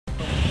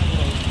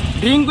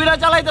Drink কইরা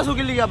চালাইতাছো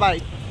কি লিগা ভাই?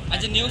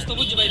 আচ্ছা নিউজ তো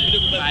বুঝি ভাই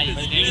ভিডিও ভাই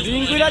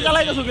ড্রিঙ্ক কইরা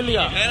চালাইতাছো কি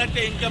লিগা? এর একটা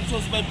ইনকাম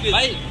সোর্স ভাই প্লিজ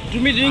ভাই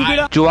তুমি ড্রিঙ্ক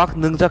কইরা Chowak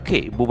nungjakhe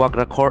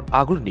bubakra khor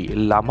agurni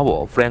lamao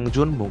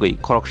Swrangchun mugai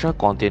khoroksa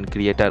content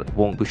creator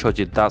bong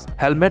Biswajit Das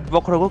helmet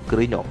bokrogo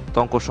krino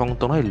tongko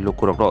songtonai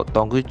lukurokro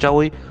tongui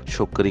chawi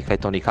shukri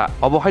khaitonika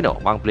obohaino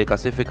mangple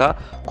kase feka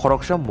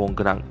khoroksa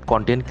monggnang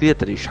content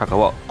creator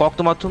shakawo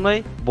koktoma thunai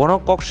bono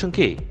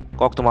koksungke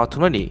koktoma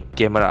thunani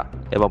camera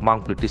eba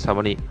mangpliti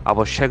samani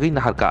abasyagi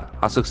naharka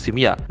asuk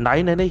simia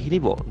nai nai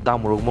hinibo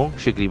damurugmong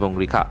shigribong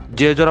rikha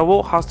je jorabo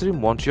hastri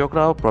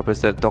monchiokra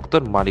professor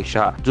dr manik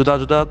shah juda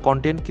juda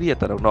content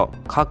creator no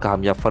kha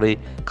kamya fare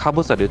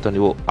khabo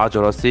sadetonibo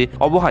ajorasi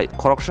obohai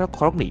khoroksa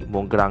khorokni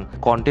monggrang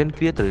content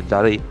creator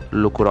dare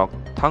lukurok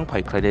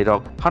thangphai khlainai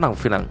rok phanang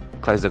finang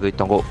khlaijagoi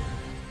tongo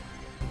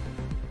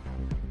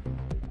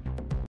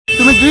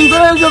তুমি drink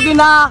করেছো কি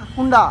না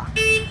Honda?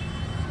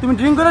 তুমি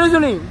drink করেছো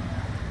নি?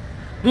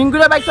 Drink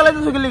করে bike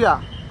চালাইতেছো কি লিগা?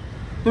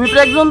 তুমি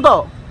প্রেগজন তো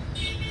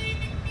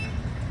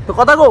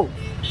কথা কও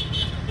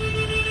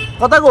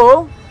কথা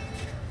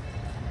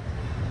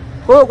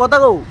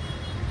কও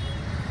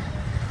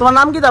তোমার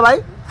নাম কি দা ভাই?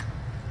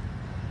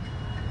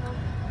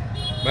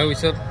 ভাই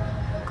ওইসব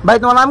ভাই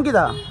তোমার নাম কি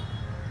দা?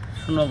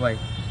 শুনো ভাই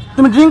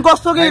তুমি ড্রিঙ্ক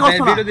করছো কি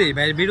করছো না?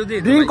 ভাই ভিডিও দে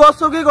ড্রিঙ্ক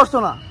করছো কি করছো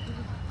না?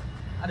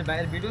 আরে ভাই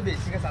ভিডিও দে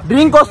ঠিক আছে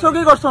ড্রিঙ্ক করছো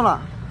কি করছো না?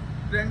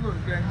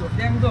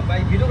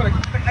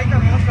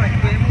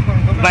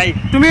 ভাই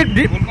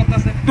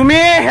তুমি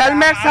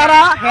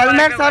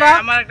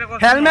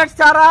হেলমেট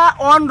ছাড়া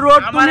অন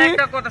রোড তুমি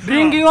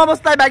ড্রিঙ্কিং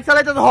অবস্থায় বাইক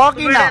চালাইতেছো হ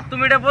কি না?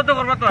 তুমি এটা বন্ধ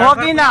করবা তো হ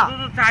কি না?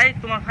 চাই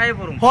তোমার খাই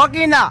পড়ুম হ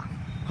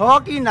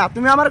কি না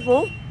তুমি আমার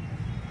কও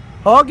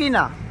হ কি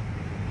না?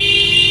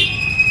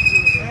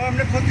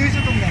 আমরা ক্ষতি হইছে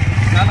তোমরা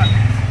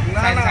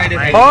না সাইডে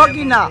হ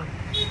কি না?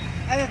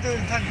 আরে তো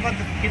থাক বাদ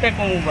কিটা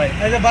কমু ভাই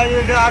এই যে ভাই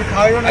এটা আর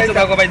খাইও না আচ্ছা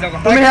ভাই যাও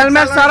তুমি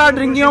হেলমেট ছাড়া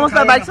ড্রিঙ্কিং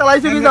অবস্থায় বাইক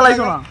চালাইছো কি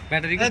চালাইছো না?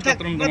 ব্যাটারি রিকোয়েস্ট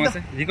করতুম তোমার আছে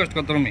রিকোয়েস্ট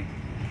করতুম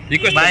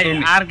রিকোয়েস্ট ভাই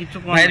আর কিছু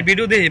কোন ভাই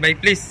ভিডিও দে ভাই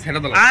প্লিজ ছেড়ে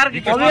দাও আর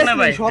কিছু কোন না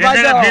ভাই সবাই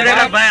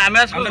ভাই আমি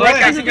আজকে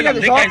দেখাইছি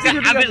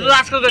আমি তো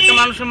আজকে একটা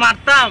মানুষ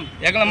মারতাম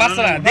এগুলা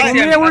মারছরা দেখছি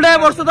তুমি উল্টে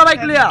বসছো তো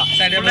বাইক লিয়া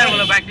সাইডে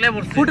বলে বাইক লিয়া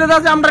বসছি ফুটেজ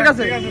আছে আমার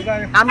কাছে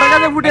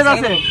ফুটেজ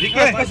আছে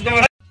রিকোয়েস্ট করছি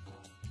তোমার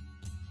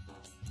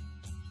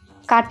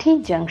কাঠি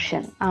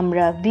জাংশন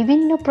আমরা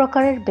বিভিন্ন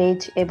প্রকারের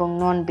ভেজ এবং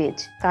নন ভেজ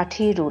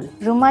কাঠি রোল,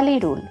 রুমালি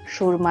রোল,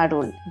 সুরমা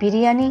রোল,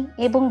 বিরিয়ানি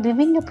এবং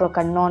বিভিন্ন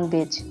প্রকার নন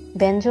ভেজ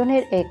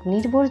ব্যঞ্জনের এক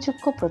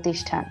নির্ভরযোগ্য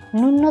প্রতিষ্ঠান।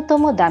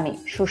 ন্যূনতম দামে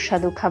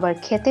সুস্বাদু খাবার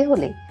খেতে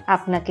হলে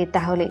আপনাকে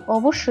তাহলে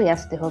অবশ্যই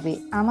আসতে হবে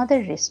আমাদের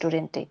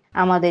রেস্টুরেন্টে।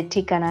 আমাদের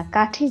ঠিকানা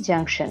কাঠি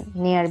জাংশন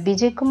নিয়ার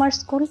বিজয় কুমার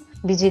স্কুল,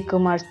 বিজয়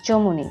কুমার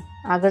চমুনি,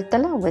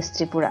 আগরতলা, ওয়েস্ট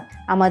ত্রিপুরা।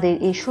 আমাদের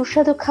এই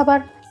সুস্বাদু খাবার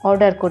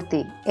অর্ডার করতে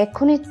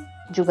এক্ষুনি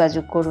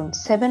যোগাযোগ করুন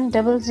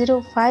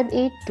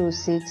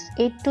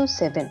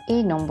 7005826827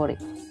 এই নম্বরে।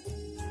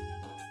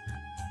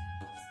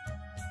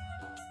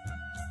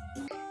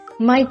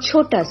 My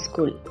Chota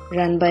School,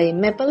 run by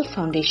Maple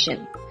Foundation.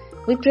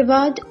 We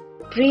provide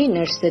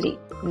pre-nursery,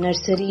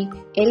 nursery,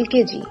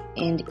 LKG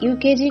and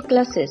UKG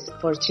classes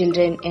for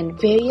children and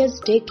various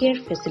daycare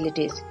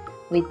facilities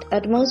with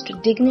utmost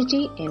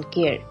dignity and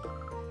care.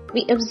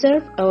 We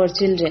observe our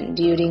children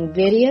during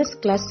various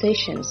class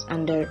sessions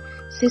under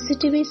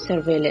CCTV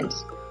surveillance.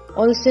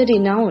 Also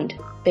renowned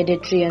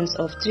pediatricians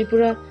of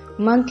Tripura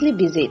monthly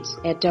visits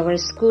at our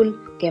school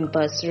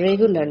campus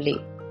regularly.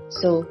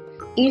 So,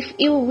 if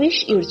you wish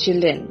your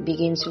children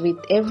begins with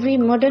every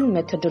modern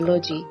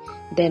methodology,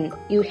 then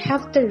you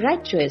have the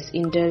right choice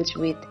indulge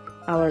with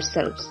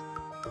ourselves.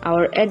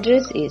 Our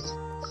address is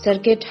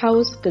Circuit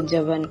House,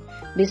 Kunjavan,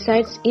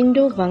 besides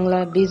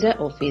Indo-Bangla Visa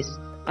Office,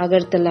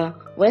 Agartala,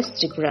 West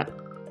Tripura.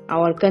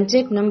 Our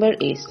contact number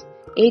is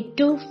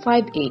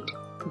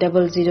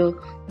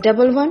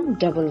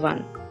 8258001111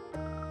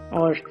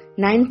 or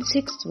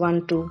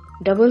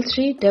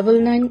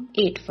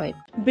 9612339985.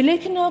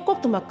 Bilekina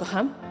koktumak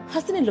kaham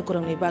hasini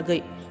lukurangni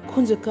bagai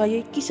khunjukai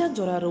kisa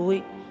joraroi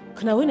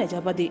khnawi na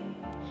jabadi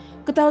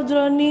kataw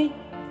jorani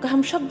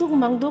kaham shakduk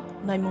mangduk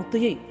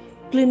naimungtui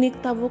clinic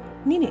tabuk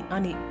nini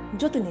ani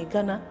jotini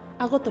gana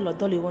agotolo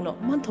doliwono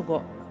manthogo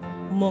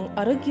mong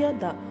aragya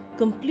da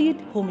complete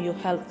homeo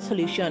health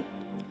solution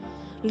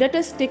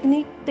latest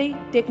technique tei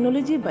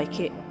technology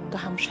baikhe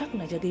kaham shak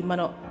na jadi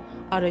mano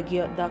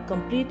aragya da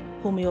complete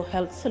homeo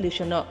health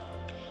solution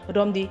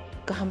romdi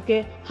kahamke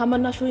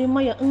hamana shui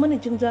maya angmani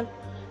jingjal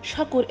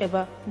shakur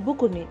eba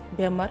bukurni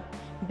bemar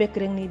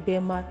bekrengni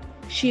bemar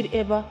shir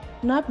eba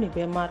napni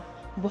bemar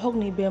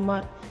bohogni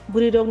bemar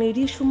buri rogni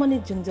ri shumani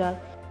jingjal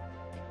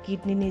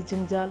kidney ni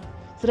jingjal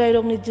srai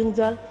rogni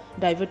jingjal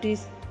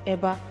diabetes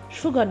eba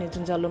sugar ni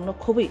jingjal no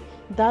khobi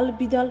dal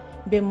bidal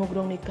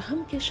bemugrongni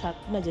kahamke shak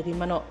na jadi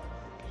mano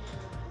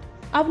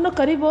abno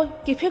karibo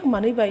Kephek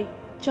mani bai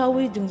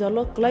chawi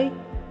jingjalo klai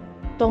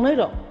tongnai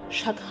ro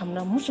shak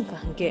hamna musungka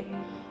hangke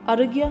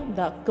aragya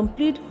the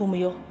complete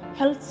homeo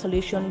health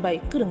solution by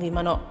kurangi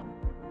mano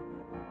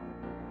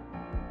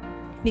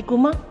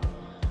nikuma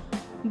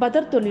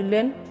badar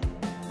tolilen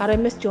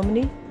RMS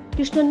Chomni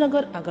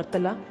Krishnanagar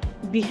Agartala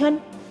bihan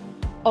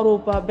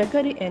Aropa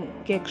Bakery and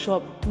Cake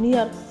Shop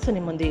near Sani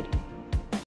Mandir.